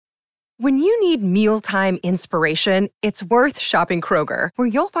When you need mealtime inspiration, it's worth shopping Kroger, where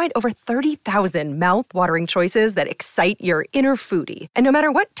you'll find over 30,000 mouth-watering choices that excite your inner foodie. And no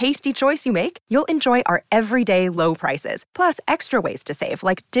matter what tasty choice you make, you'll enjoy our everyday low prices, plus extra ways to save,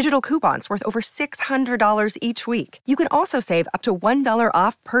 like digital coupons worth over $600 each week. You can also save up to $1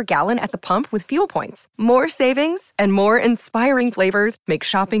 off per gallon at the pump with fuel points. More savings and more inspiring flavors make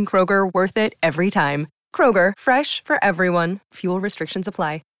shopping Kroger worth it every time. Kroger, fresh for everyone. Fuel restrictions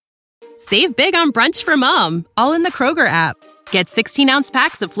apply. Save big on brunch for mom, all in the Kroger app. Get 16-ounce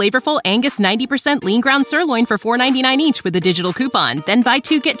packs of flavorful Angus 90% lean ground sirloin for $4.99 each with a digital coupon. Then buy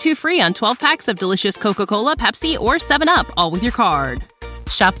 2, get 2 free on 12 packs of delicious Coca-Cola, Pepsi, or 7-Up, all with your card.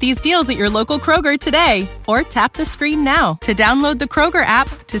 Shop these deals at your local Kroger today, or tap the screen now to download the Kroger app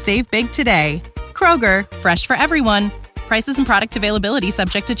to save big today. Kroger, fresh for everyone. Prices and product availability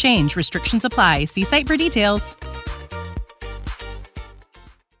subject to change. Restrictions apply. See site for details.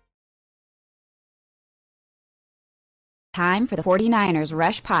 Time for the 49ers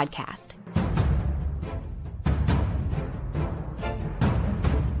Rush Podcast.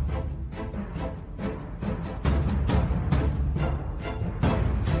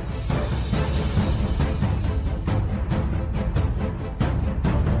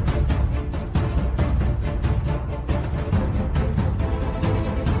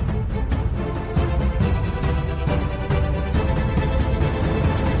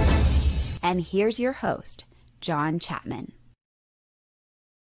 And here's your host, John Chapman.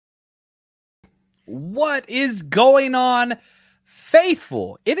 What is going on,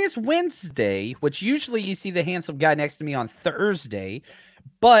 faithful? It is Wednesday, which usually you see the handsome guy next to me on Thursday,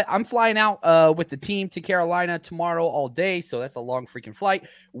 but I'm flying out with the team to Carolina tomorrow all day, so that's a long freaking flight.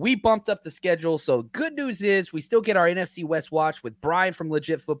 We bumped up the schedule, so good news is we still get our NFC West watch with Brian from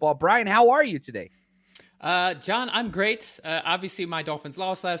Legit Football. Brian, how are you today? John, I'm great. Obviously, my Dolphins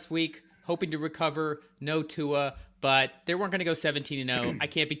lost last week. Hoping to recover, no Tua, but they weren't going to go 17-0. I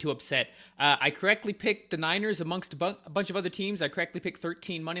can't be too upset. I correctly picked the Niners amongst a bunch of other teams. I correctly picked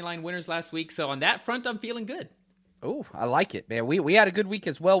 13 moneyline winners last week, so on that front, I'm feeling good. Oh, I like it, man. We had a good week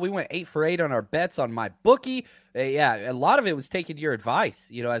as well. We went 8 for 8 on our bets on my bookie. Yeah, a lot of it was taking your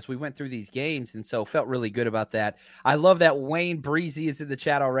advice, as we went through these games, and so felt really good about that. I love that Wayne Breezy is in the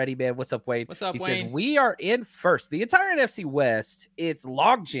chat already, man. What's up, Wayne? What's up, He Wayne? says, we are in first. The entire NFC West, it's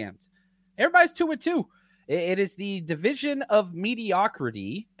log jammed. Everybody's 2-2. It is the division of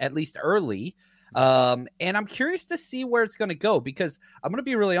mediocrity, at least early. And I'm curious to see where it's going to go, because I'm going to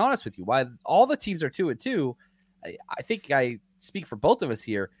be really honest with you. While all the teams are 2-2, I think I speak for both of us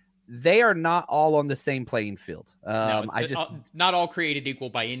here. They are not all on the same playing field. Not all created equal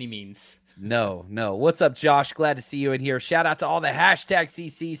by any means. No. What's up, Josh? Glad to see you in here. Shout out to all the hashtag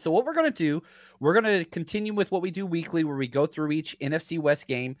CC. So what we're going to do, we're going to continue with what we do weekly, where we go through each NFC West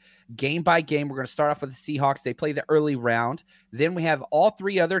game by game. We're going to start off with the Seahawks. They play the early round. Then we have all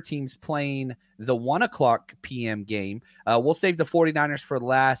 3 other teams playing the 1:00 p.m. game. We'll save the 49ers for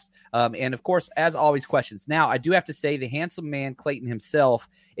last. And of course, as always, questions. Now, I do have to say the handsome man, Clayton himself,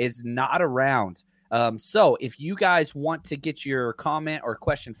 is not around. So if you guys want to get your comment or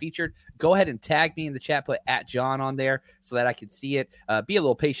question featured, go ahead and tag me in the chat, put @John on there so that I can see it. Be a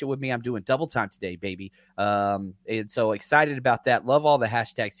little patient with me. I'm doing double time today, baby. And so excited about that. Love all the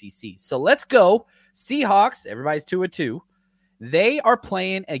hashtag CC. So let's go. Seahawks, everybody's 2-2. They are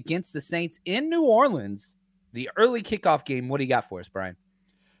playing against the Saints in New Orleans. The early kickoff game. What do you got for us, Brian?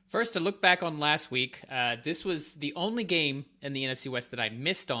 First, to look back on last week, this was the only game in the NFC West that I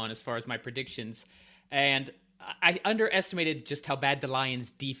missed on as far as my predictions. And I underestimated just how bad the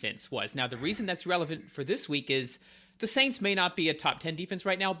Lions' defense was. Now, the reason that's relevant for this week is the Saints may not be a top 10 defense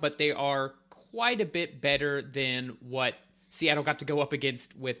right now, but they are quite a bit better than what Seattle got to go up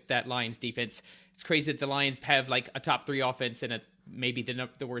against with that Lions defense. It's crazy that the Lions have like a top 3 offense and maybe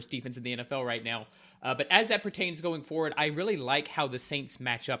the worst defense in the NFL right now. But as that pertains going forward, I really like how the Saints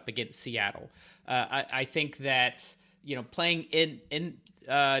match up against Seattle. I think that, playing in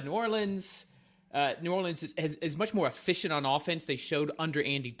New Orleans, New Orleans is much more efficient on offense. They showed under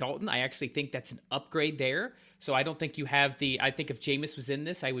Andy Dalton. I actually think that's an upgrade there. So I don't think you have I think if Jameis was in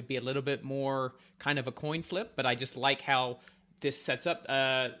this, I would be a little bit more kind of a coin flip, but I just like how this sets up,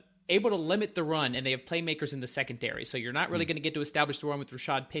 able to limit the run, and they have playmakers in the secondary. So you're not really going to get to establish the run with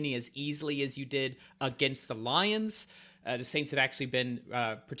Rashad Penny as easily as you did against the Lions. The Saints have actually been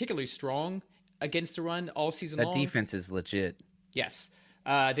particularly strong against the run all season long. That defense is legit. Yes.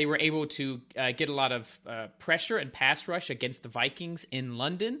 They were able to get a lot of pressure and pass rush against the Vikings in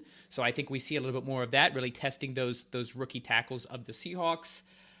London. So I think we see a little bit more of that, really testing those rookie tackles of the Seahawks.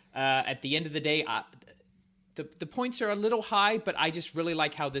 At the end of the day, the points are a little high, but I just really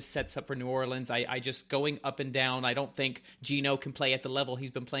like how this sets up for New Orleans. I just going up and down. I don't think Geno can play at the level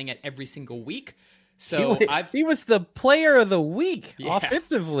he's been playing at every single week. So he was the player of the week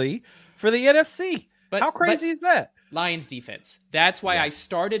offensively for the NFC. How crazy is that? Lions defense. That's why I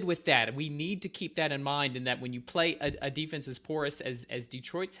started with that. We need to keep that in mind, and that when you play a defense as porous as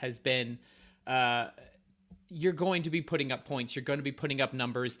Detroit's has been, you're going to be putting up points. You're going to be putting up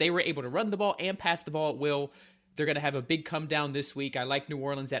numbers. They were able to run the ball and pass the ball at will. They're going to have a big come down this week. I like New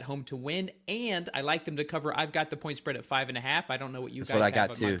Orleans at home to win, and I like them to cover. I've got the point spread at 5.5. I don't know what you guys have.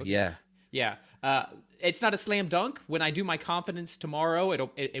 That's what I got too. Yeah. Yeah. It's not a slam dunk. When I do my confidence tomorrow,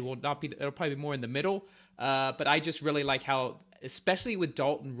 it will not be. It'll probably be more in the middle. But I just really like how, especially with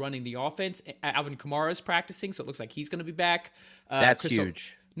Dalton running the offense, Alvin Kamara's practicing, so it looks like he's going to be back. That's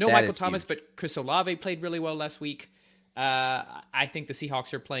huge. No Michael Thomas, but Chris Olave played really well last week. I think the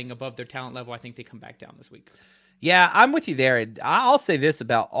Seahawks are playing above their talent level. I think they come back down this week. Yeah, I'm with you there. And I'll say this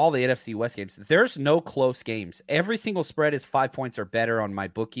about all the NFC West games. There's no close games. Every single spread is 5 points or better on my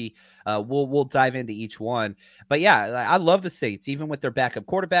bookie. We'll dive into each one. But yeah, I love the Saints, even with their backup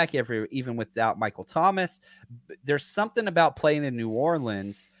quarterback, even without Michael Thomas. There's something about playing in New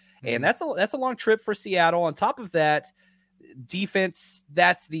Orleans, and that's a long trip for Seattle. On top of that, defense,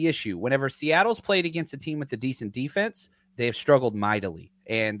 that's the issue. Whenever Seattle's played against a team with a decent defense, they have struggled mightily.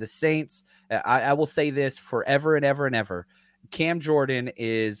 And the Saints, I will say this forever and ever and ever, Cam Jordan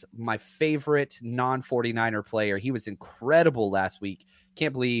is my favorite non-49er player. He was incredible last week.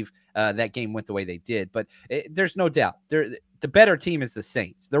 Can't believe that game went the way they did. But there's no doubt. The better team is the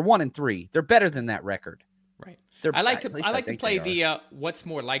Saints. They're 1-3. They're better than that record. Right. I like to play the what's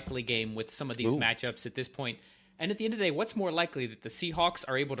more likely game with some of these matchups at this point. And at the end of the day, what's more likely, that the Seahawks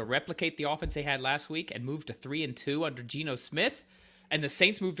are able to replicate the offense they had last week and move to 3-2 under Geno Smith, and the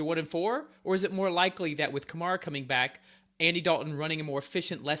Saints move to 1-4? Or is it more likely that with Kamara coming back, Andy Dalton running a more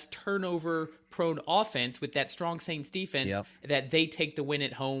efficient, less turnover-prone offense with that strong Saints defense, that they take the win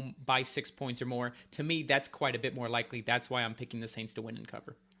at home by 6 points or more? To me, that's quite a bit more likely. That's why I'm picking the Saints to win and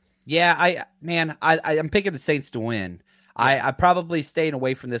cover. Yeah, I'm picking the Saints to win. I probably staying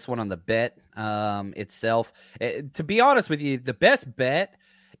away from this one on the bet itself. To be honest with you, the best bet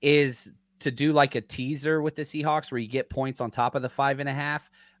is to do like a teaser with the Seahawks where you get points on top of the 5.5.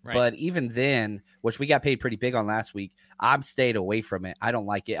 Right. But even then, which we got paid pretty big on last week, I'm stayed away from it. I don't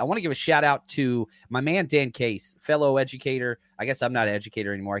like it. I want to give a shout out to my man, Dan Case, fellow educator. I guess I'm not an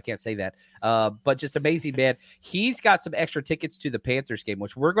educator anymore. I can't say that. But just amazing, man. He's got some extra tickets to the Panthers game,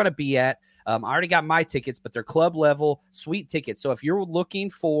 which we're going to be at. I already got my tickets, but they're club level sweet tickets. So if you're looking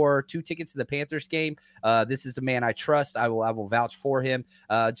for 2 tickets to the Panthers game, this is a man I trust. I will vouch for him.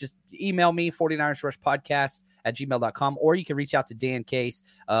 Just email me, 49ersrushpodcast@gmail.com, or you can reach out to Dan Case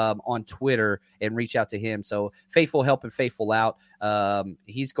on Twitter and reach out to him. So faithful helping faithful out.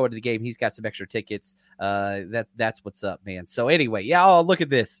 He's going to the game. He's got some extra tickets. That's what's up, man. So anyway, look at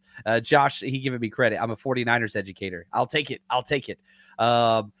this. Josh, he giving me credit. I'm a 49ers educator. I'll take it.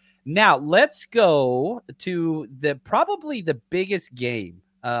 Now let's go to probably the biggest game,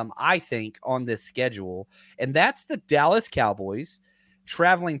 I think, on this schedule. And that's the Dallas Cowboys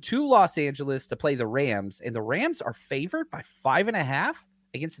traveling to Los Angeles to play the Rams. And the Rams are favored by 5.5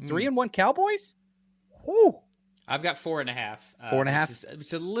 against the 3-1 Cowboys. Whew. I've got 4.5. 4.5?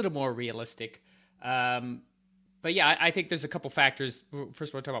 It's a little more realistic. But yeah, I think there's a couple factors.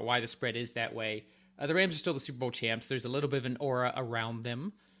 First of all, talk about why the spread is that way. The Rams are still the Super Bowl champs. There's a little bit of an aura around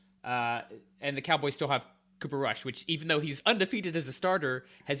them. And the Cowboys still have Cooper Rush, which even though he's undefeated as a starter,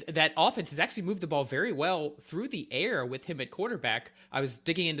 that offense has actually moved the ball very well through the air with him at quarterback. I was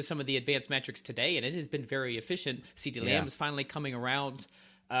digging into some of the advanced metrics today, and it has been very efficient. CeeDee Lamb is finally coming around.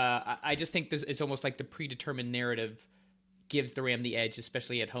 I just think it's almost like the predetermined narrative gives the Ram the edge,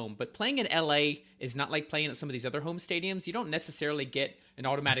 especially at home. But playing in LA is not like playing at some of these other home stadiums. You don't necessarily get an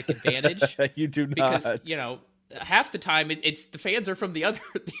automatic advantage. You do not. Because, half the time it's the fans are from the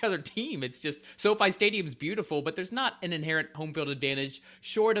other team. It's just SoFi Stadium's beautiful, but there's not an inherent home field advantage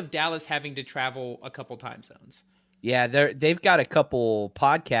short of Dallas having to travel a couple time zones. Yeah, they've got a couple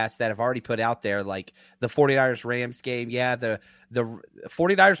podcasts that have already put out there, like the 49ers Rams game. Yeah, the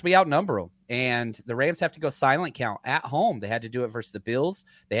 49ers, we outnumber them, and the Rams have to go silent count at home. They had to do it versus the Bills.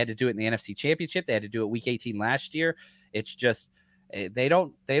 They had to do it in the NFC Championship. They had to do it Week 18 last year. It's just they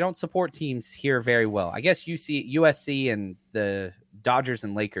don't support teams here very well. I guess USC and the Dodgers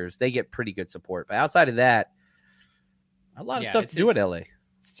and Lakers, they get pretty good support, but outside of that, a lot of stuff to do in LA.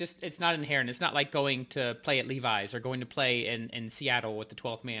 It's not inherent. It's not like going to play at Levi's or going to play in Seattle with the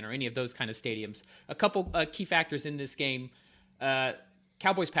 12th man or any of those kind of stadiums. A couple key factors in this game.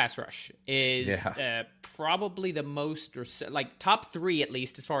 Cowboys pass rush is probably the most, or like top 3 at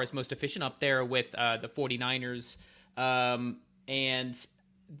least, as far as most efficient, up there with the 49ers. And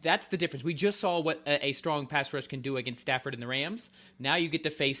that's the difference. We just saw what a strong pass rush can do against Stafford and the Rams. Now you get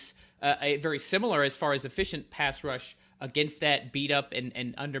to face a very similar, as far as efficient pass rush, against that beat up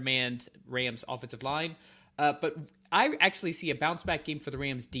and undermanned Rams offensive line. But I actually see a bounce back game for the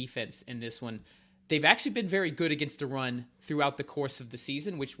Rams defense in this one. They've actually been very good against the run throughout the course of the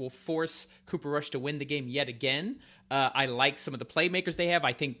season, which will force Cooper Rush to win the game yet again. I like some of the playmakers they have.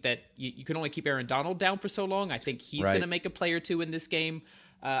 I think that you can only keep Aaron Donald down for so long. I think he's going to make a play or two in this game.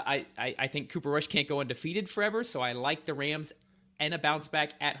 I think Cooper Rush can't go undefeated forever, so I like the Rams and a bounce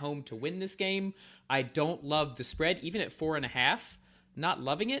back at home to win this game. I don't love the spread, even at 4.5. Not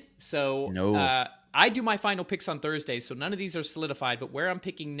loving it. So no. I do my final picks on Thursday, so none of these are solidified. But where I'm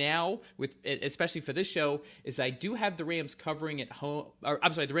picking now, with especially for this show, is I do have the Rams covering at home. Or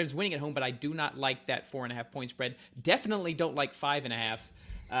I'm sorry, the Rams winning at home, but I do not like that 4.5 point spread. Definitely don't like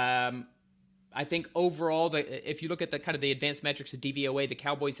 5.5. I think overall, if you look at the kind of the advanced metrics of DVOA, the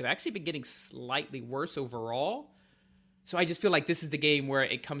Cowboys have actually been getting slightly worse overall. So I just feel like this is the game where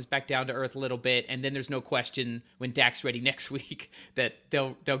it comes back down to earth a little bit, and then there's no question when Dak's ready next week that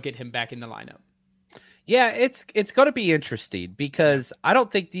they'll get him back in the lineup. Yeah, it's going to be interesting because I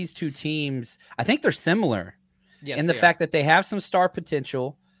don't think these two teams, I think they're similar in the fact that they have some star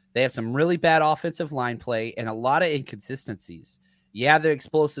potential. They have some really bad offensive line play and a lot of inconsistencies. Yeah, the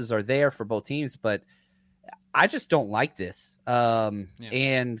explosives are there for both teams, but I just don't like this.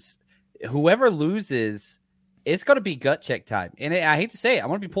 And whoever loses, it's going to be gut check time. And I hate to say it, I'm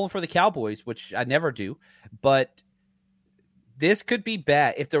going to be pulling for the Cowboys, which I never do, but this could be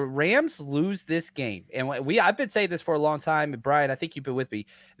bad. If the Rams lose this game, and I've been saying this for a long time, and Brian, I think you've been with me,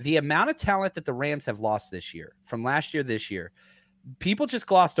 the amount of talent that the Rams have lost this year, from last year this year, people just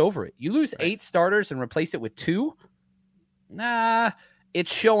glossed over it. You lose 8 starters and replace it with 2?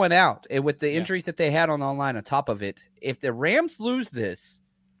 It's showing out. And with the injuries that they had on the line on top of it, if the Rams lose this,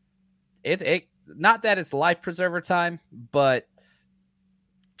 it not that it's life preserver time, but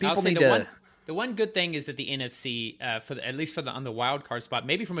people need to... The one good thing is that the NFC, at least on the wild card spot,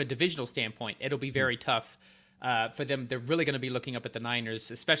 maybe from a divisional standpoint, it'll be very tough for them. They're really going to be looking up at the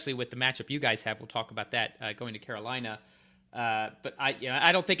Niners, especially with the matchup you guys have. We'll talk about that going to Carolina. But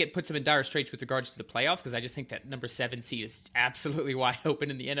I don't think it puts them in dire straits with regards to the playoffs, because I just think that number 7 seed is absolutely wide open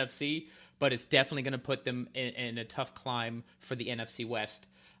in the NFC. But it's definitely going to put them in a tough climb for the NFC West.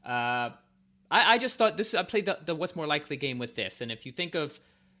 I just thought I played the what's more likely game with this, and if you think of,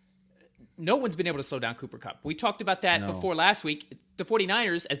 no one's been able to slow down Cooper Kupp. We talked about that before last week. The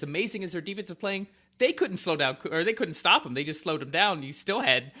 49ers, as amazing as their defensive playing, they couldn't slow down, or they couldn't stop him. They just slowed him down. You still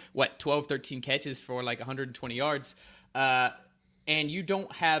had, 12, 13 catches for like 120 yards. And you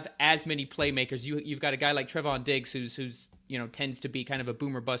don't have as many playmakers. You've got a guy like Trevon Diggs who's tends to be kind of a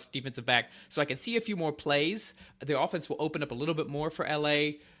boomer bust defensive back. So I can see a few more plays. The offense will open up a little bit more for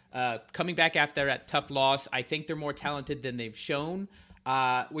LA. Coming back after that tough loss, I think they're more talented than they've shown.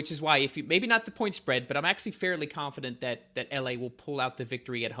 Which is why, if you maybe not the point spread, but I'm actually fairly confident that LA will pull out the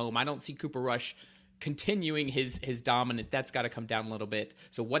victory at home. I don't see Cooper Rush continuing his dominance. That's got to come down a little bit.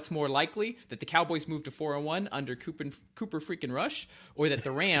 So what's more likely, that the Cowboys move to 4-1 under Cooper freaking Rush, or that the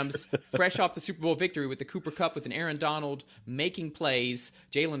Rams, fresh off the Super Bowl victory with the Cooper Kupp, with an Aaron Donald making plays,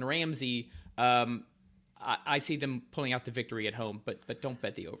 Jalen Ramsey, I see them pulling out the victory at home, but don't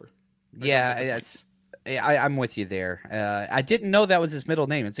bet the over. I'm with you there. I didn't know that was his middle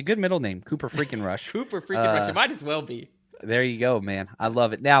name. It's a good middle name, Cooper freaking Rush. Cooper freaking Rush. It might as well be. There you go, man. I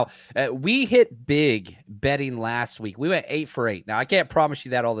love it. Now, we hit big betting last week. We went 8 for 8. Now, I can't promise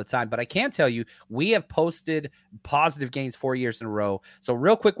you that all the time, but I can tell you we have posted positive gains 4 years in a row. So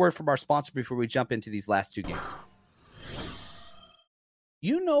real quick word from our sponsor before we jump into these last 2 games.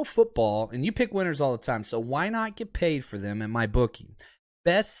 You know football, and you pick winners all the time, so why not get paid for them in MyBookie?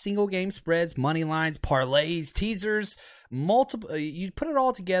 Best single game spreads, money lines, parlays, teasers, multiple. You put it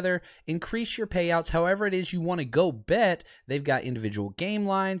all together, increase your payouts however it is you want to go bet. They've got individual game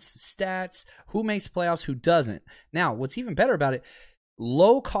lines, stats, who makes playoffs, who doesn't. Now, what's even better about it,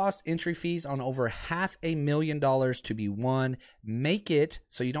 low cost entry fees on over $500,000 to be won. Make it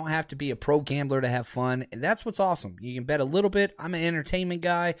so you don't have to be a pro gambler to have fun. And that's what's awesome. You can bet a little bit. I'm an entertainment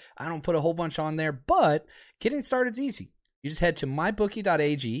guy. I don't put a whole bunch on there, but getting started is easy. You just head to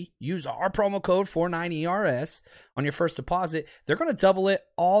mybookie.ag, use our promo code 49ERS on your first deposit. They're going to double it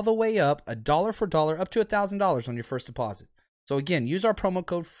all the way up, $1 for $1, up to $1,000 on your first deposit. So again, use our promo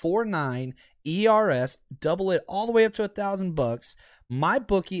code 49ERS, double it all the way up to $1,000.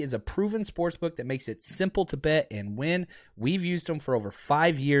 MyBookie is a proven sportsbook that makes it simple to bet and win. We've used them for over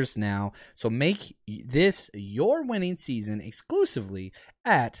 5 years now. So make this your winning season exclusively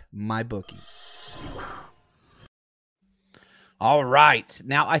at MyBookie. All right.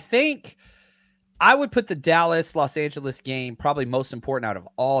 Now, I think I would put the Dallas-Los Angeles game probably most important out of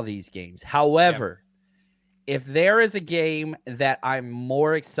all these games. However, if there is a game that I'm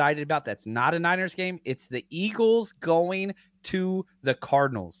more excited about that's not a Niners game, it's the Eagles going to the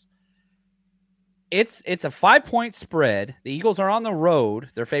Cardinals. It's a 5-point spread. The Eagles are on the road.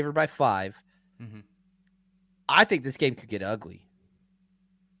 They're favored by 5. Mm-hmm. I think this game could get ugly.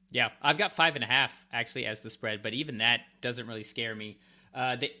 Yeah, I've got 5.5 actually as the spread, but even that doesn't really scare me.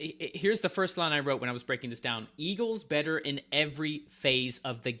 Here's the first line I wrote when I was breaking this down. Eagles better in every phase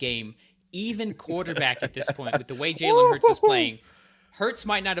of the game, even quarterback at this point with the way Jalen Hurts is playing. Hurts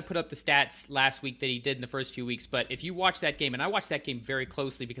might not have put up the stats last week that he did in the first few weeks, but if you watch that game, and I watched that game very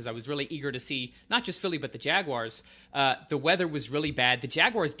closely because I was really eager to see not just Philly, but the Jaguars, the weather was really bad. The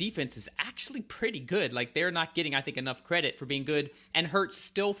Jaguars defense is actually pretty good. Like, they're not getting, I think, enough credit for being good, and Hurts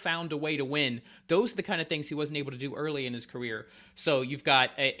still found a way to win. Those are the kind of things he wasn't able to do early in his career. So you've got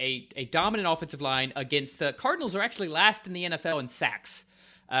a dominant offensive line against the Cardinals are actually last in the NFL in sacks.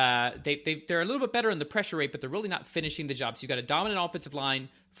 They're a little bit better in the pressure rate, but they're really not finishing the job. So you've got a dominant offensive line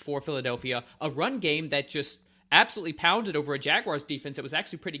for Philadelphia, a run game that just absolutely pounded over a Jaguars defense that was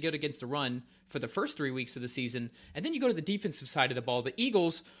actually pretty good against the run for the first 3 weeks of the season. And then you go to the defensive side of the ball. The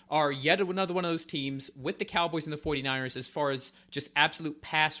Eagles are yet another one of those teams with the Cowboys and the 49ers as far as just absolute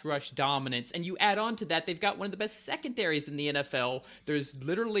pass rush dominance. And you add on to that, they've got one of the best secondaries in the NFL. There's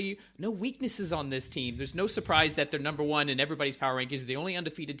literally no weaknesses on this team. There's no surprise that they're number one in everybody's power rankings. They're the only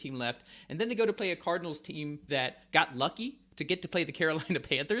undefeated team left. And then they go to play a Cardinals team that got lucky to get to play the Carolina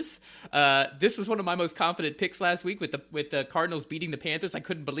Panthers. This was one of my most confident picks last week with the Cardinals beating the Panthers. I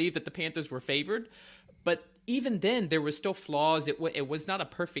couldn't believe that the Panthers were favored. But even then, there were still flaws. It was not a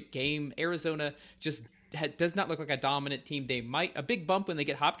perfect game. Arizona just does not look like a dominant team. They might a big bump when they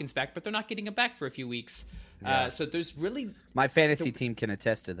get Hopkins back, but they're not getting him back for a few weeks. Yeah. So there's really... My fantasy team can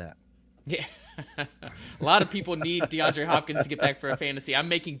attest to that. Yeah. A lot of people need DeAndre Hopkins to get back for a fantasy. I'm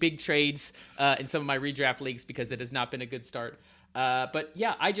making big trades in some of my redraft leagues because it has not been a good start. But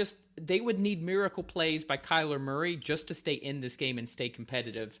yeah, they would need miracle plays by Kyler Murray just to stay in this game and stay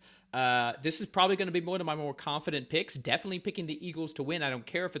competitive. This is probably going to be one of my more confident picks. Definitely picking the Eagles to win. I don't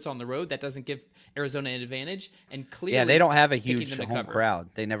care if it's on the road. That doesn't give Arizona an advantage. And clearly, they don't have a huge home crowd.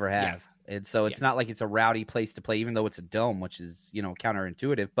 They never have. Yeah. And so it's not like it's a rowdy place to play, even though it's a dome, which is,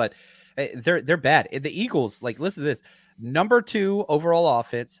 counterintuitive. But they're bad. The Eagles, listen to this. Number 2 overall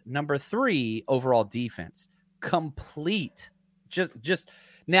offense, number 3 overall defense. Complete. Just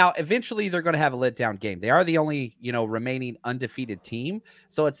now, eventually they're going to have a letdown game. They are the only, remaining undefeated team.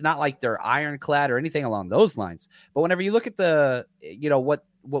 So it's not like they're ironclad or anything along those lines. But whenever you look at the,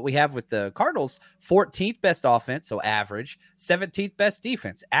 what we have with the Cardinals, 14th best offense, so average, 17th best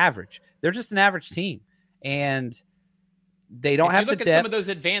defense, average. They're just an average team. And they don't have the depth. If you look at some of those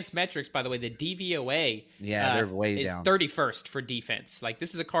advanced metrics, by the way, the DVOA they're way is down. 31st for defense.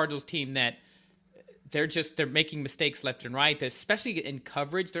 This is a Cardinals team that they're making mistakes left and right, especially in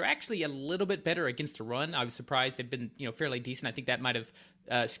coverage. They're actually a little bit better against the run. I was surprised. They've been, fairly decent. I think that might have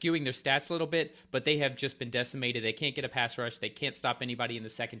skewing their stats a little bit, but they have just been decimated. They can't get a pass rush. They can't stop anybody in the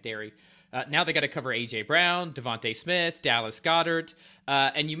secondary. Now they got to cover A.J. Brown, Devontae Smith, Dallas Goedert.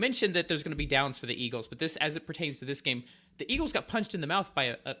 And you mentioned that there's going to be downs for the Eagles, but this, as it pertains to this game, the Eagles got punched in the mouth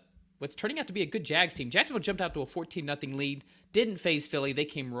by what's turning out to be a good Jags team. Jacksonville jumped out to a 14-0 lead, didn't phase Philly. They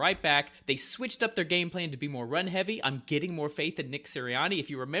came right back. They switched up their game plan to be more run-heavy. I'm getting more faith in Nick Sirianni. If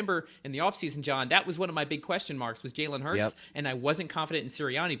you remember in the offseason, John, that was one of my big question marks was Jalen Hurts, and I wasn't confident in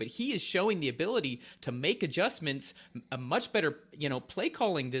Sirianni, but he is showing the ability to make adjustments, a much better play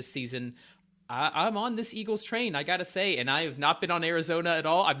calling this season. I'm on this Eagles train, I got to say, and I have not been on Arizona at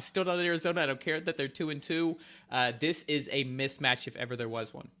all. I'm still not on Arizona. I don't care that they're 2-2. This is a mismatch if ever there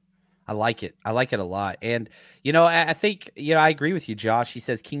was one. I like it. I like it a lot. And, I think, I agree with you, Josh. He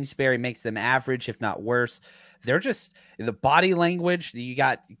says Kingsbury makes them average, if not worse. They're just the body language. You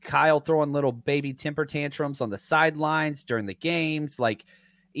got Kyle throwing little baby temper tantrums on the sidelines during the games.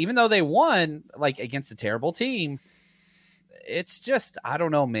 Even though they won, against a terrible team, it's just, I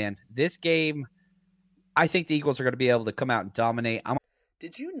don't know, man. This game, I think the Eagles are going to be able to come out and dominate.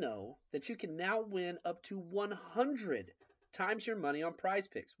 Did you know that you can now win up to 100 times your money on Prize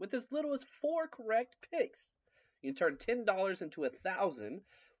Picks with as little as 4 correct picks? You can turn $10 into $1,000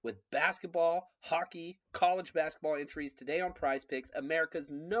 with basketball, hockey, college basketball entries today on Prize Picks, America's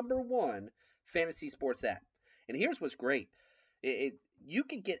 #1 fantasy sports app. And here's what's great. You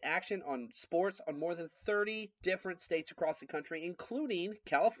can get action on sports on more than 30 different states across the country, including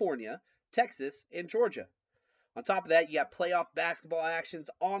California, Texas, and Georgia. On top of that, you got playoff basketball actions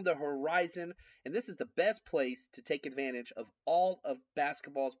on the horizon, and this is the best place to take advantage of all of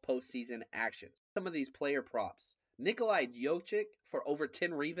basketball's postseason actions. Some of these player props. Nikolai Jokic for over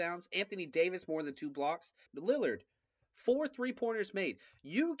 10 rebounds, Anthony Davis more than 2 blocks, Lillard 4 3-pointers made.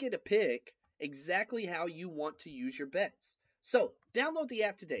 You get to pick exactly how you want to use your bets. So, download the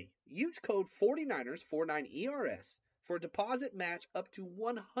app today. Use code 49ers, 49ERS, for a deposit match up to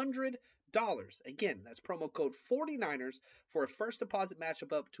 $100. Again, that's promo code 49ers for a first deposit match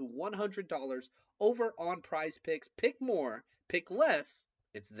up to $100 over on Prize Picks. Pick more, pick less.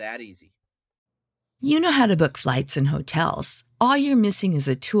 It's that easy. You know how to book flights and hotels. All you're missing is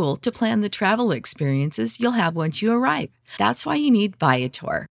a tool to plan the travel experiences you'll have once you arrive. That's why you need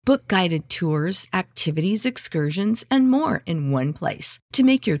Viator. Book guided tours, activities, excursions, and more in one place to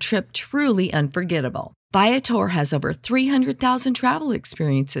make your trip truly unforgettable. Viator has over 300,000 travel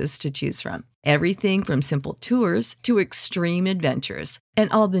experiences to choose from. Everything from simple tours to extreme adventures and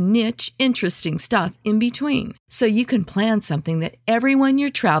all the niche, interesting stuff in between. So you can plan something that everyone you're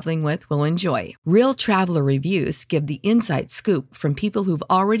traveling with will enjoy. Real traveler reviews give the inside scoop from people who've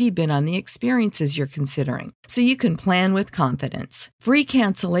already been on the experiences you're considering. So you can plan with confidence. Free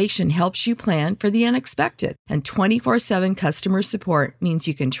cancellation helps you plan for the unexpected. And 24/7 customer support means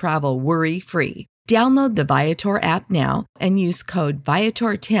you can travel worry-free. Download the Viator app now and use code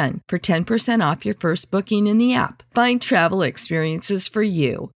Viator10 for 10% off your first booking in the app. Find travel experiences for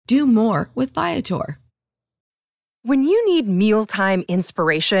you. Do more with Viator. When you need mealtime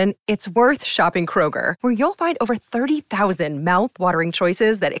inspiration, it's worth shopping Kroger, where you'll find over 30,000 mouth-watering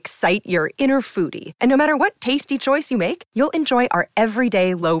choices that excite your inner foodie. And no matter what tasty choice you make, you'll enjoy our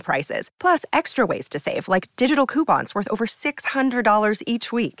everyday low prices, plus extra ways to save, like digital coupons worth over $600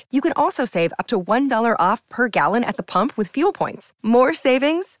 each week. You can also save up to $1 off per gallon at the pump with fuel points. More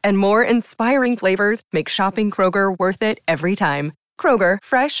savings and more inspiring flavors make shopping Kroger worth it every time. Kroger,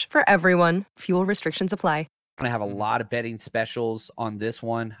 fresh for everyone. Fuel restrictions apply. Going to have a lot of betting specials on this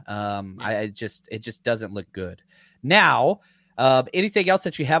one. It just doesn't look good. Now, anything else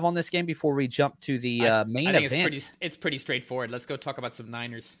that you have on this game before we jump to the main event? It's pretty straightforward. Let's go talk about some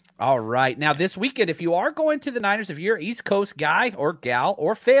Niners. All right. Now, this weekend, if you are going to the Niners, if you're an East Coast guy or gal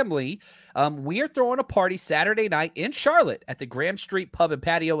or family, we are throwing a party Saturday night in Charlotte at the Graham Street Pub and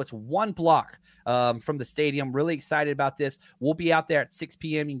Patio. It's 1 block from the stadium. Really excited about this. We'll be out there at 6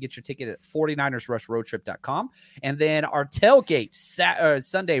 p.m. You can get your ticket at 49ersrushroadtrip.com. And then our tailgate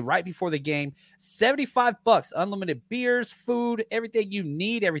Sunday right before the game, $75, unlimited beers, food, everything you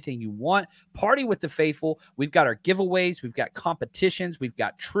need, everything you want. Party with the faithful. We've got our giveaways. We've got competitions. We've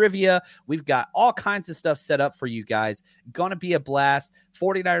got trivia. We've got all kinds of stuff set up for you guys. Going to be a blast.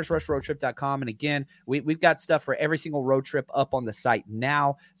 49ersrushroadtrip.com. And again, we've got stuff for every single road trip up on the site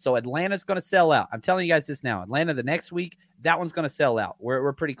now. So Atlanta's going to sell out. I'm telling you guys this now. Atlanta the next week, that one's going to sell out.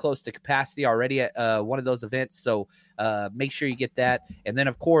 We're pretty close to capacity already at one of those events. So make sure you get that. And then,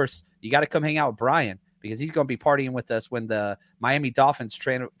 of course, you got to come hang out with Brian, because he's going to be partying with us when the Miami Dolphins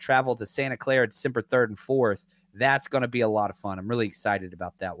travel to Santa Clara December 3rd and 4th. That's going to be a lot of fun. I'm really excited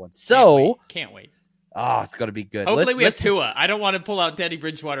about that one. So Can't wait. Oh, it's going to be good. Hopefully we have Tua. I don't want to pull out Teddy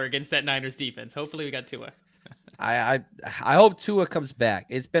Bridgewater against that Niners defense. Hopefully we got Tua. I hope Tua comes back.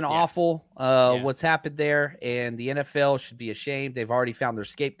 It's been awful what's happened there, and the NFL should be ashamed. They've already found their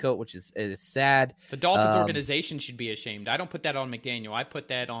scapegoat, which is sad. The Dolphins organization should be ashamed. I don't put that on McDaniel. I put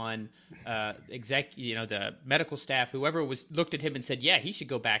that on the medical staff, whoever looked at him and said, yeah, he should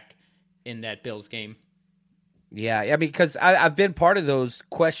go back in that Bills game. Yeah, I mean, because I've been part of those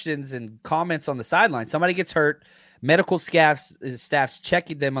questions and comments on the sideline. Somebody gets hurt, medical staff's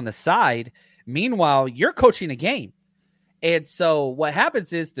checking them on the side. Meanwhile, you're coaching a game. And so what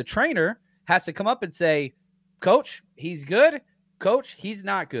happens is the trainer has to come up and say, Coach, he's good. Coach, he's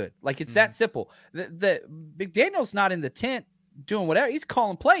not good. Like, it's that simple. The McDaniel's not in the tent doing whatever. He's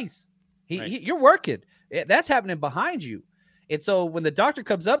calling plays. You're working. That's happening behind you. And so when the doctor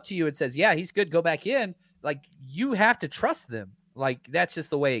comes up to you and says, yeah, he's good, go back in, like, you have to trust them. Like, that's just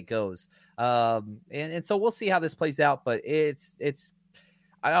the way it goes. And so we'll see how this plays out, but I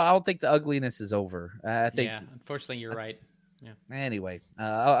don't think the ugliness is over. I think, unfortunately, you're right. Yeah. Anyway,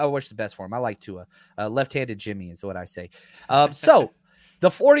 I wish the best for him. I like Tua. Left-handed Jimmy is what I say. So the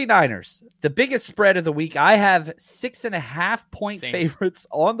 49ers, the biggest spread of the week. I have 6.5-point favorites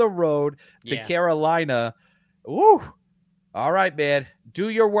on the road to Carolina. Woo! All right, man. Do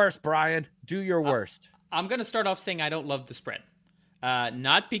your worst, Brian. Do your worst. I'm going to start off saying I don't love the spread.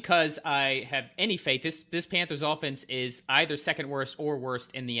 Not because I have any faith. This Panthers offense is either second worst or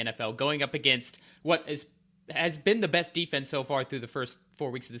worst in the NFL, going up against what has been the best defense so far through the first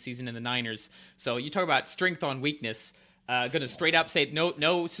 4 weeks of the season in the Niners. So you talk about strength on weakness. Going to straight up say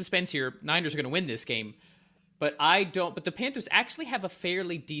no suspense here. Niners are going to win this game. But the Panthers actually have a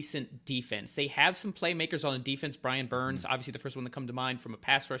fairly decent defense. They have some playmakers on the defense. Brian Burns, obviously the first one to come to mind from a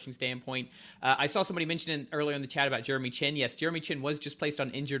pass rushing standpoint. I saw somebody mention earlier in the chat about Jeremy Chin. Yes, Jeremy Chin was just placed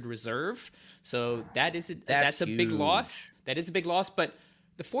on injured reserve. So that's a big loss. That is a big loss. But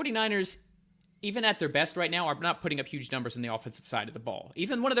the 49ers, even at their best right now, are not putting up huge numbers on the offensive side of the ball.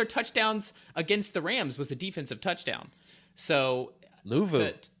 Even one of their touchdowns against the Rams was a defensive touchdown. So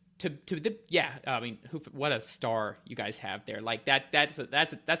Luvu. I mean, what a star you guys have there. Like that's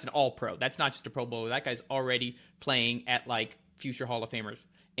an all pro. That's not just a Pro Bowler. That guy's already playing at like future Hall of Famers.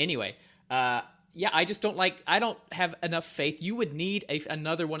 Anyway, I don't have enough faith. You would need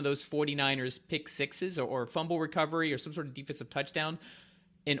another one of those 49ers pick sixes or fumble recovery or some sort of defensive touchdown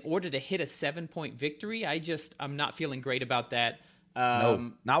in order to hit a 7-point victory. I'm not feeling great about that.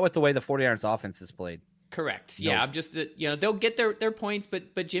 No, not with the way the 49ers offense is played. Correct. Nope. Yeah, I'm just they'll get their points,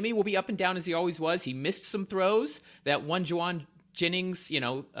 but Jimmy will be up and down as he always was. He missed some throws. That one Juwan Jennings,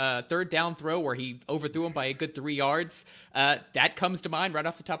 third down throw where he overthrew him by a good 3 yards. That comes to mind right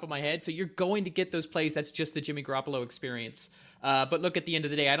off the top of my head. So you're going to get those plays. That's just the Jimmy Garoppolo experience. But look, at the end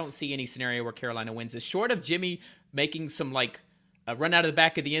of the day, I don't see any scenario where Carolina wins this, short of Jimmy making some run out of the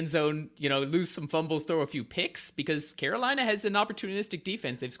back of the end zone, lose some fumbles, throw a few picks, because Carolina has an opportunistic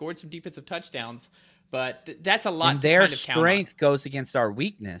defense. They've scored some defensive touchdowns. But that's a lot. And their strength goes against our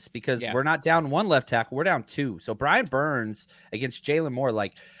weakness because we're not down 1 left tackle. We're down 2. So Brian Burns against Jalen Moore,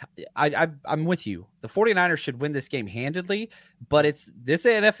 I'm with you. The 49ers should win this game handedly, but it's this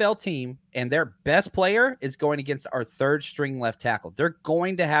NFL team, and their best player is going against our 3rd string left tackle. They're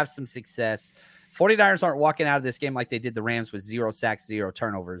going to have some success. 49ers aren't walking out of this game like they did the Rams with 0 sacks, 0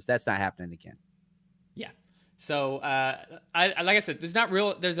 turnovers. That's not happening again. Yeah. So, like I said,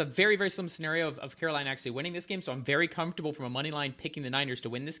 there's a very, very slim scenario of Carolina actually winning this game. So I'm very comfortable from a money line picking the Niners to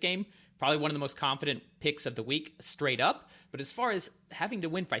win this game. Probably one of the most confident picks of the week straight up. But as far as having to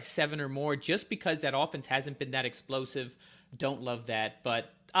win by 7 or more, just because that offense hasn't been that explosive, don't love that.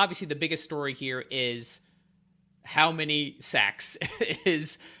 But obviously the biggest story here is how many sacks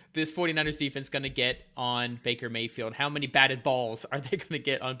is this 49ers defense going to get on Baker Mayfield? How many batted balls are they going to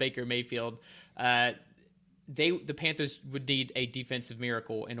get on Baker Mayfield? The Panthers would need a defensive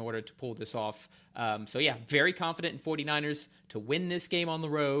miracle in order to pull this off. Very confident in 49ers to win this game on the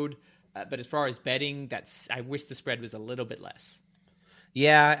road. But as far as betting, I wish the spread was a little bit less.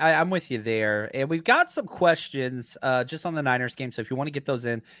 Yeah, I'm with you there. And we've got some questions just on the Niners game. So if you want to get those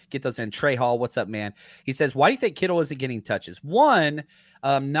in, Trey Hall, what's up, man? He says, why do you think Kittle isn't getting touches? One,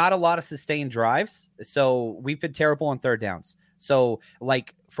 not a lot of sustained drives. So we've been terrible on 3rd downs. So,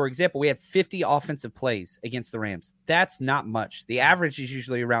 for example, we had 50 offensive plays against the Rams. That's not much. The average is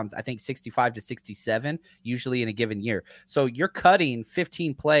usually around, I think, 65 to 67, usually in a given year. So you're cutting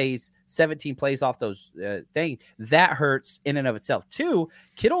 15 plays, 17 plays off those things. That hurts in and of itself. 2,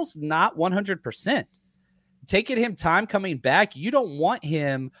 Kittle's not 100%. Taking him time coming back, you don't want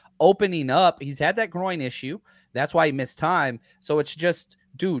him opening up. He's had that groin issue. That's why he missed time. So it's just,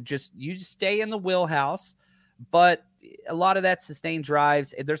 you just stay in the wheelhouse. But a lot of that sustained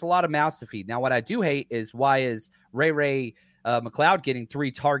drives, there's a lot of mouths to feed. Now, what I do hate is why is Ray McLeod getting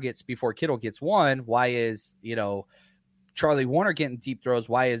 3 targets before Kittle gets 1? Why is, Charlie Warner getting deep throws?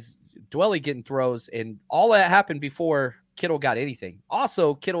 Why is Dwelly getting throws? And all that happened before Kittle got anything.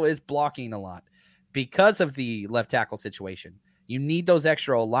 Also, Kittle is blocking a lot because of the left tackle situation. You need those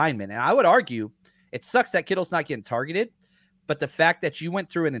extra alignment. And I would argue it sucks that Kittle's not getting targeted. But the fact that you went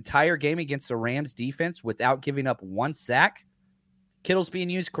through an entire game against the Rams defense without giving up 1 sack, Kittle's being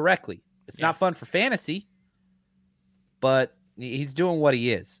used correctly. It's not fun for fantasy, but he's doing what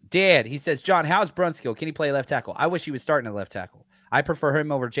he is. Dad, he says, John, how's Brunskill? Can he play left tackle? I wish he was starting at left tackle. I prefer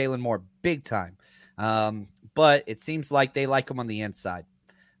him over Jalen Moore big time. But it seems like they like him on the inside.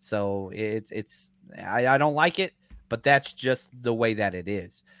 So I don't like it, but that's just the way that it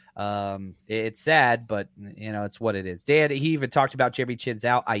is. It's sad, but it's what it is. Dan, he even talked about Jeremy Chin's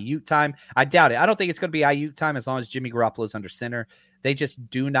out. Ayuk time. I doubt it. I don't think it's going to be Ayuk time as long as Jimmy Garoppolo's under center. They just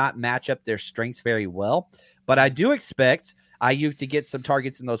do not match up their strengths very well. But I do expect Ayuk to get some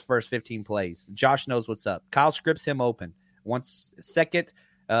targets in those first 15 plays. Josh knows what's up. Kyle scripts him open. Once second,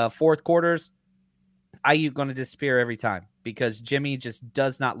 4th quarters, Ayuk going to disappear every time because Jimmy just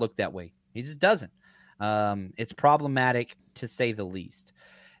does not look that way. He just doesn't. It's problematic to say the least.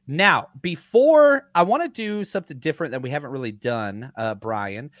 Now, before I want to do something different that we haven't really done,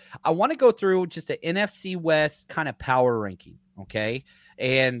 Brian, I want to go through just an NFC West kind of power ranking, okay?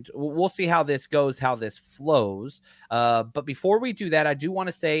 And we'll see how this goes, how this flows. But before we do that, I do want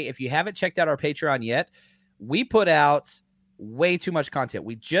to say, if you haven't checked out our Patreon yet, we put out way too much content.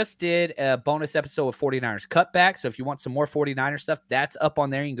 We just did a bonus episode of 49ers Cutback. So if you want some more 49ers stuff, that's up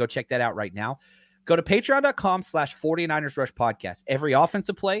on there. You can go check that out right now. Go to patreon.com/49ers Rush Podcast. Every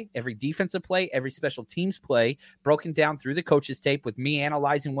offensive play, every defensive play, every special teams play broken down through the coaches tape with me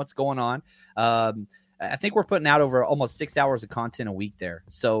analyzing what's going on. I think we're putting out over almost 6 hours of content a week there.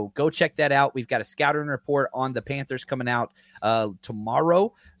 So go check that out. We've got a scouting report on the Panthers coming out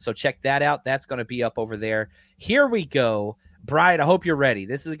tomorrow. So check that out. That's going to be up over there. Here we go. Brian, I hope you're ready.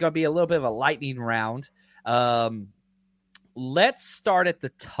 This is going to be a little bit of a lightning round. Let's start at the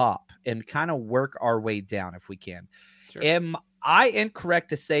top and kind of work our way down if we can. Sure. Am I incorrect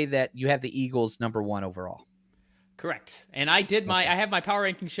to say that you have the Eagles number 1 overall? Correct. And I have my power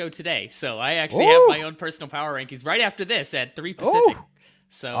ranking show today. So I actually have my own personal power rankings right after this at 3 Pacific.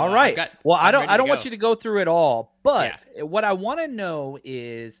 So all right. I don't want you to go through it all, but what I want to know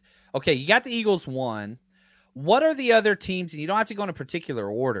is, okay, you got the Eagles 1. What are the other teams, and you don't have to go in a particular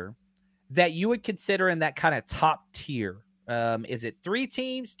order, that you would consider in that kind of top tier? Is it 3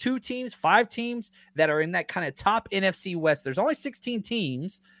 teams, 2 teams, 5 teams that are in that kind of top NFC West? There's only 16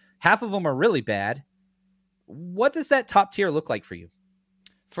 teams. Half of them are really bad. What does that top tier look like for you?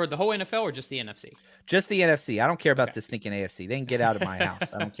 For the whole NFL or just the NFC? Just the NFC. I don't care about the sneaking AFC. They can get out of my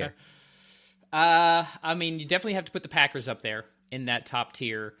house. I don't care. I mean, you definitely have to put the Packers up there in that top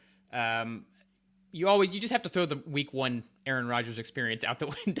tier. You just have to throw the week 1 Aaron Rodgers experience out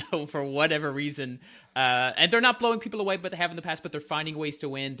the window for whatever reason. And they're not blowing people away, but they have in the past, but they're finding ways to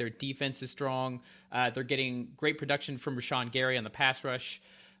win. Their defense is strong. They're getting great production from Rashawn Gary on the pass rush.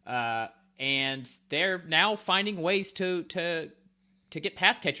 And they're now finding ways to get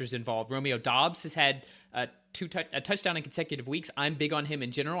pass catchers involved. Romeo Doubs has had a touchdown in consecutive weeks. I'm big on him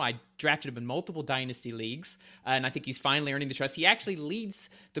in general. I drafted him in multiple dynasty leagues, and I think he's finally earning the trust. He actually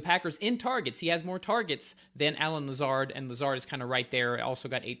leads the Packers in targets. He has more targets than Allen Lazard, and Lazard is kind of right there. Also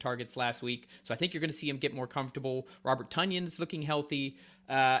got 8 targets last week, so I think you're going to see him get more comfortable. Robert Tonyan's looking healthy,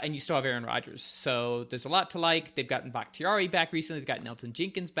 and you still have Aaron Rodgers. So there's a lot to like. They've gotten Bakhtiari back recently. They've got Nelson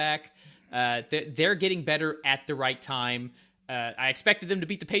Jenkins back. They're getting better at the right time. I expected them to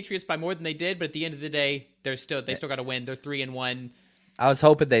beat the Patriots by more than they did, but at the end of the day, they still got to win. They're 3-1. I was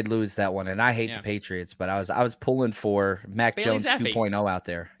hoping they'd lose that one, and I hate the Patriots, but I was pulling for Mac Bailey Jones Zappi. 2.0 out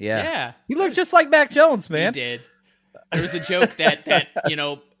there. Yeah. He looked just like Mac Jones, man. He did. There was a joke that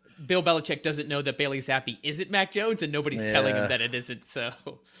Bill Belichick doesn't know that Bailey Zappi isn't Mac Jones, and nobody's telling him that it isn't. So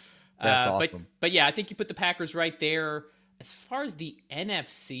that's awesome. But yeah, I think you put the Packers right there. As far as the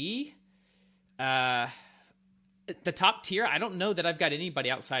NFC, the top tier, I don't know that I've got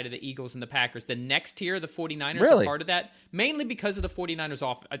anybody outside of the Eagles and the Packers. The next tier, the 49ers are part of that, mainly because of the 49ers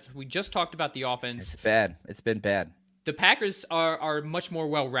offense. We just talked about the offense. It's bad. It's been bad. The Packers are much more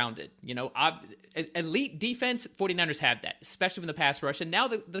well-rounded. Elite defense, 49ers have that, especially in the pass rush. And now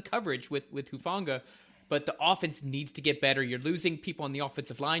the coverage with Hufanga. But the offense needs to get better. You're losing people on the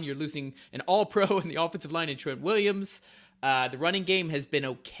offensive line. You're losing an all-pro in the offensive line in Trent Williams. The running game has been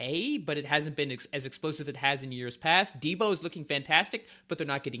okay, but it hasn't been as explosive as it has in years past. Debo is looking fantastic, but they're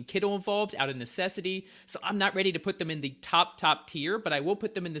not getting Kittle involved out of necessity. So I'm not ready to put them in the top tier, but I will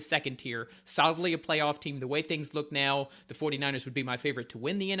put them in the second tier. Solidly a playoff team. The way things look now, the 49ers would be my favorite to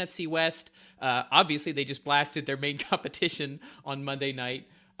win the NFC West. Obviously, they just blasted their main competition on Monday night.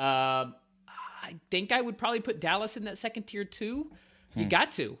 I think I would probably put Dallas in that second tier too. You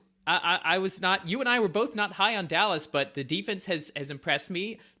got to. I was not, you and I were both not high on Dallas, but the defense has impressed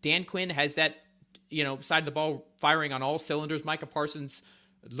me. Dan Quinn has that, side of the ball firing on all cylinders. Micah Parsons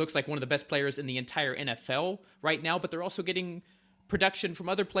looks like one of the best players in the entire NFL right now, but they're also getting production from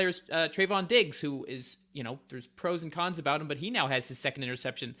other players. Trayvon Diggs, who is, there's pros and cons about him, but he now has his second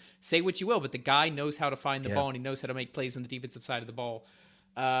interception. Say what you will, but the guy knows how to find the ball, and he knows how to make plays on the defensive side of the ball.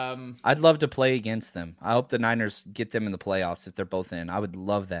 I'd love to play against them. I hope the Niners get them in the playoffs if they're both in. I would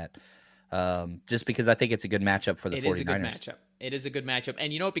love that. Just because I think it's a good matchup for the 49ers. It is a good matchup.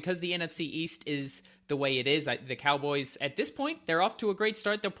 And because the NFC East is the way it is, the Cowboys, at this point, they're off to a great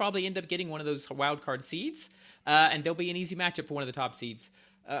start. They'll probably end up getting one of those wild card seeds, and they'll be an easy matchup for one of the top seeds.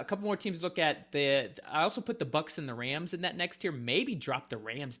 A couple more teams look at I also put the Bucs and the Rams in that next tier. Maybe drop the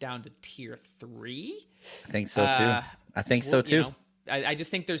Rams down to tier 3. I think so too. I just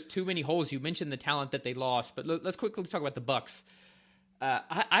think there's too many holes. You mentioned the talent that they lost, but let's quickly talk about the Bucs.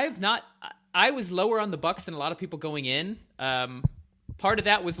 I was lower on the Bucs than a lot of people going in. part of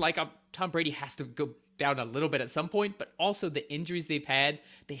that was like Tom Brady has to go down a little bit at some point, but also the injuries they've had,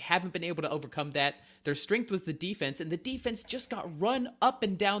 they haven't been able to overcome that. Their strength was the defense, and the defense just got run up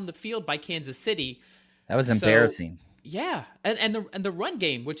and down the field by Kansas City. That was embarrassing. Yeah, and the run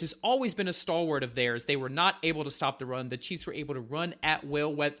game, which has always been a stalwart of theirs, they were not able to stop the run. The Chiefs were able to run at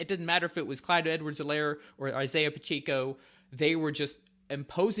will. It didn't matter if it was Clyde Edwards-Helaire or Isaiah Pacheco. They were just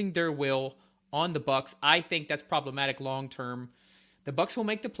imposing their will on the Bucs. I think that's problematic long term. The Bucs will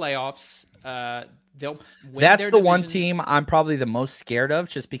make the playoffs. They'll win That's their the division. one team I'm probably the most scared of,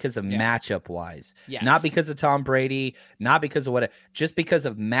 just because of matchup wise. Yes. Not because of Tom Brady, not because of just because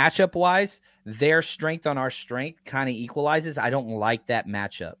of matchup wise. Their strength on our strength kind of equalizes. I don't like that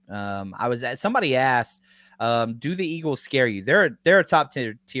matchup. Somebody asked, do the Eagles scare you? They're a top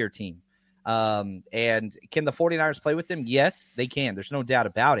tier team. And can the 49ers play with them? Yes, they can. There's no doubt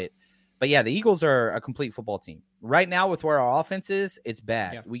about it. But yeah, the Eagles are a complete football team. Right now, with where our offense is, it's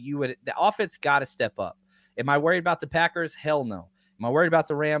bad. Yeah. The offense got to step up. Am I worried about the Packers? Hell no. Am I worried about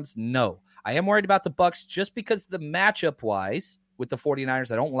the Rams? No. I am worried about the Bucs just because the matchup wise with the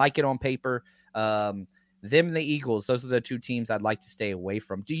 49ers. I don't like it on paper. Them and the Eagles, those are the two teams I'd like to stay away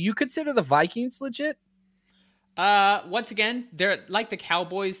from. Do you consider the Vikings legit? Once again, they're like the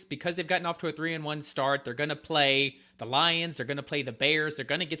Cowboys because they've gotten off to a 3-1 start. They're going to play the Lions. They're going to play the Bears. They're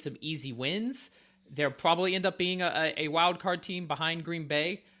going to get some easy wins. They'll probably end up being a wild card team behind Green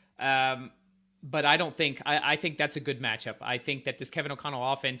Bay. But I don't think I think that's a good matchup. I think that this Kevin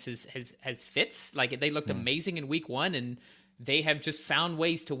O'Connell offense has fits. Like they looked amazing in week 1, and they have just found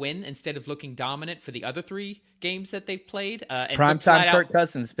ways to win instead of looking dominant for the other 3 games that they've played. Primetime Kirk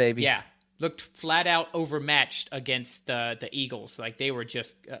Cousins, baby. Yeah. Looked flat out overmatched against the Eagles. Like they were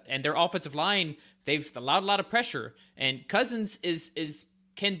just, and their offensive line, they've allowed a lot of pressure. And Cousins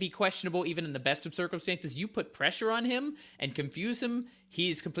can be questionable even in the best of circumstances. You put pressure on him and confuse him,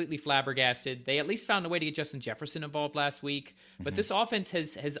 he's completely flabbergasted. They at least found a way to get Justin Jefferson involved last week. But this offense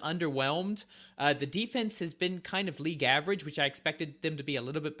has underwhelmed. The defense has been kind of league average, which I expected them to be a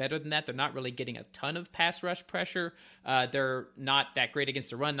little bit better than that. They're not really getting a ton of pass rush pressure. They're not that great against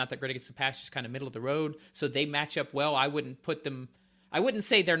the run, not that great against the pass, just kind of middle of the road. So they match up well. I wouldn't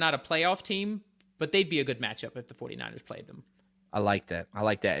say they're not a playoff team, but they'd be a good matchup if the 49ers played them. I like that.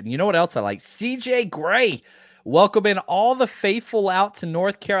 And you know what else I like? CJ Gray welcoming all the faithful out to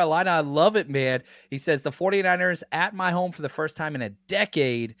North Carolina. I love it, man. He says the 49ers at my home for the first time in a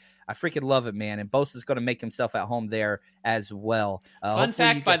decade. I freaking love it, man. And Bosa's going to make himself at home there as well. Fun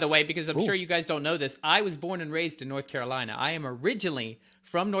fact, by the way, because I'm sure you guys don't know this, I was born and raised in North Carolina. I am originally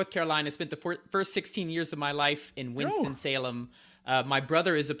from North Carolina. Spent the first 16 years of my life in Winston-Salem. My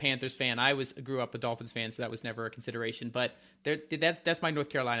brother is a Panthers fan. I grew up a Dolphins fan, so that was never a consideration. But that's my North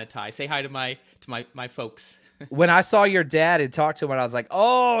Carolina tie. Say hi to my folks. When I saw your dad and talked to him, I was like,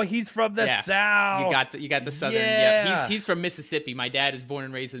 "Oh, he's from the South." You got the Southern. Yeah, he's from Mississippi. My dad is born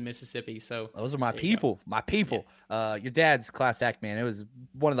and raised in Mississippi. So those are my people. My people. Yeah. Your dad's class act, man. It was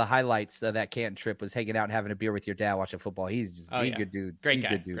one of the highlights of that Canton trip was hanging out and having a beer with your dad watching football. He's a good dude. Great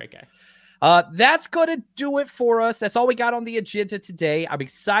Good dude. Great guy. That's going to do it for us. That's all we got on the agenda today. I'm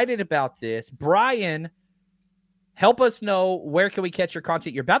excited about this. Brian, help us know where can we catch your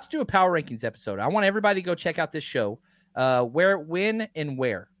content. You're about to do a Power Rankings episode. I want everybody to go check out this show. When, and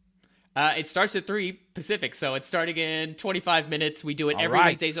where? It starts at 3 Pacific, so it's starting in 25 minutes. We do it every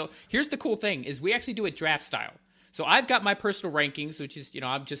Wednesday. So here's the cool thing is we actually do it draft style. So I've got my personal rankings, which is,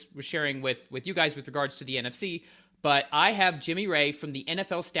 I'm just sharing with you guys with regards to the NFC. But I have Jimmy Ray from the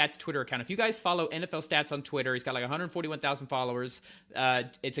NFL Stats Twitter account. If you guys follow NFL Stats on Twitter, he's got like 141,000 followers.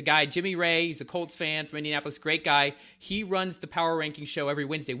 It's a guy, Jimmy Ray. He's a Colts fan from Indianapolis. Great guy. He runs the Power Ranking show every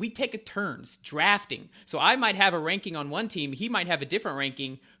Wednesday. We take it turns drafting. So I might have a ranking on one team. He might have a different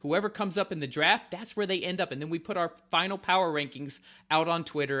ranking. Whoever comes up in the draft, that's where they end up. And then we put our final Power Rankings out on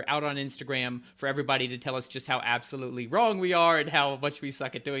Twitter, out on Instagram for everybody to tell us just how absolutely wrong we are and how much we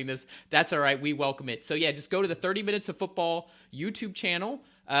suck at doing this. That's all right. We welcome it. So yeah, just go to the 30 Minutes of Football YouTube channel.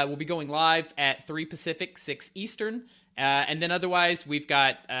 We'll be going live at 3 Pacific, 6 Eastern. And then otherwise, we've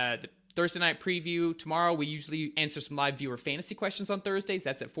got the Thursday night preview. Tomorrow, we usually answer some live viewer fantasy questions on Thursdays.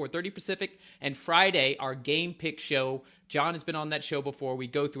 That's at 4:30 Pacific. And Friday, our game pick show. John has been on that show before. We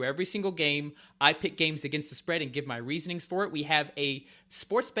go through every single game. I pick games against the spread and give my reasonings for it. We have a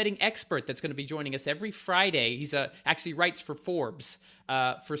sports betting expert that's going to be joining us every Friday. He's actually writes for Forbes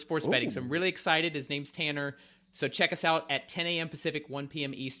for sports betting. So I'm really excited. His name's Tanner. So check us out at 10 a.m. Pacific, 1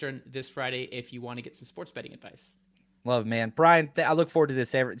 p.m. Eastern this Friday if you want to get some sports betting advice. Love, man. Brian, I look forward to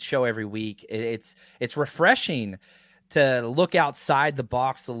this show every week. It's refreshing to look outside the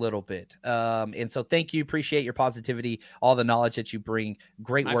box a little bit. And so thank you. Appreciate your positivity, all the knowledge that you bring.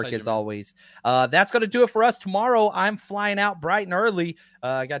 Great My work pleasure, as man. always. That's going to do it for us. Tomorrow, I'm flying out bright and early.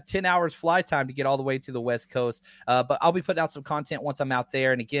 I got 10 hours fly time to get all the way to the West Coast. But I'll be putting out some content once I'm out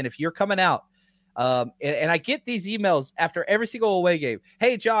there. And again, if you're coming out, and I get these emails after every single away game.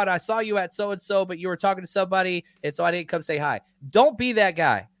 Hey, John, I saw you at so-and-so, but you were talking to somebody, and so I didn't come say hi. Don't be that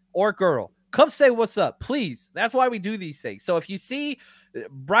guy or girl. Come say what's up, please. That's why we do these things. So if you see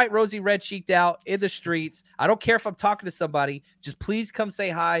bright, rosy, red cheeked out in the streets, I don't care if I'm talking to somebody, just please come say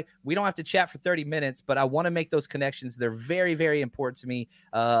hi. We don't have to chat for 30 minutes, but I want to make those connections. They're very, very important to me.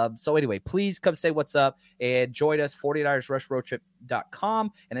 So anyway, please come say what's up and join us,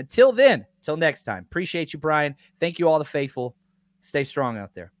 49ersrushroadtrip.com. And until then, till next time, appreciate you, Brian. Thank you, all the faithful. Stay strong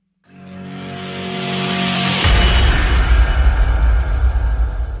out there.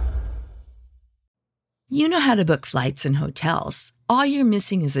 You know how to book flights and hotels. All you're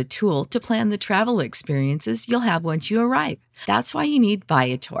missing is a tool to plan the travel experiences you'll have once you arrive. That's why you need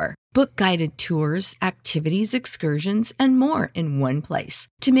Viator. Book guided tours, activities, excursions, and more in one place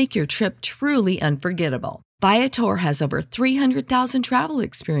to make your trip truly unforgettable. Viator has over 300,000 travel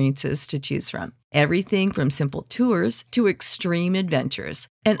experiences to choose from. Everything from simple tours to extreme adventures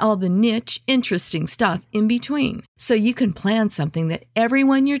and all the niche, interesting stuff in between. So you can plan something that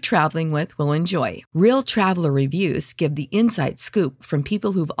everyone you're traveling with will enjoy. Real traveler reviews give the inside scoop from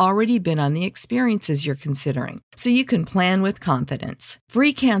people who've already been on the experiences you're considering. So you can plan with confidence.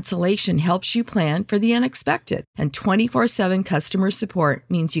 Free cancellation helps you plan for the unexpected. And 24/7 customer support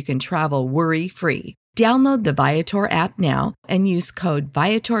means you can travel worry-free. Download the Viator app now and use code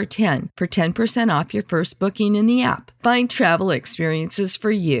Viator10 for 10% off your first booking in the app. Find travel experiences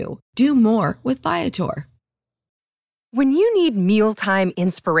for you. Do more with Viator. When you need mealtime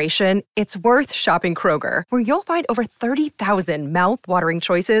inspiration, it's worth shopping Kroger, where you'll find over 30,000 mouth-watering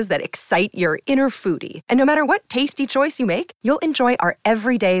choices that excite your inner foodie. And no matter what tasty choice you make, you'll enjoy our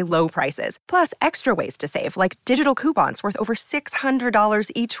everyday low prices, plus extra ways to save, like digital coupons worth over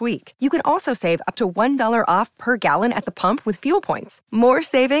 $600 each week. You can also save up to $1 off per gallon at the pump with fuel points. More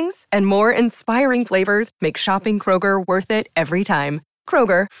savings and more inspiring flavors make shopping Kroger worth it every time.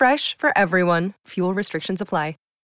 Kroger, fresh for everyone. Fuel restrictions apply.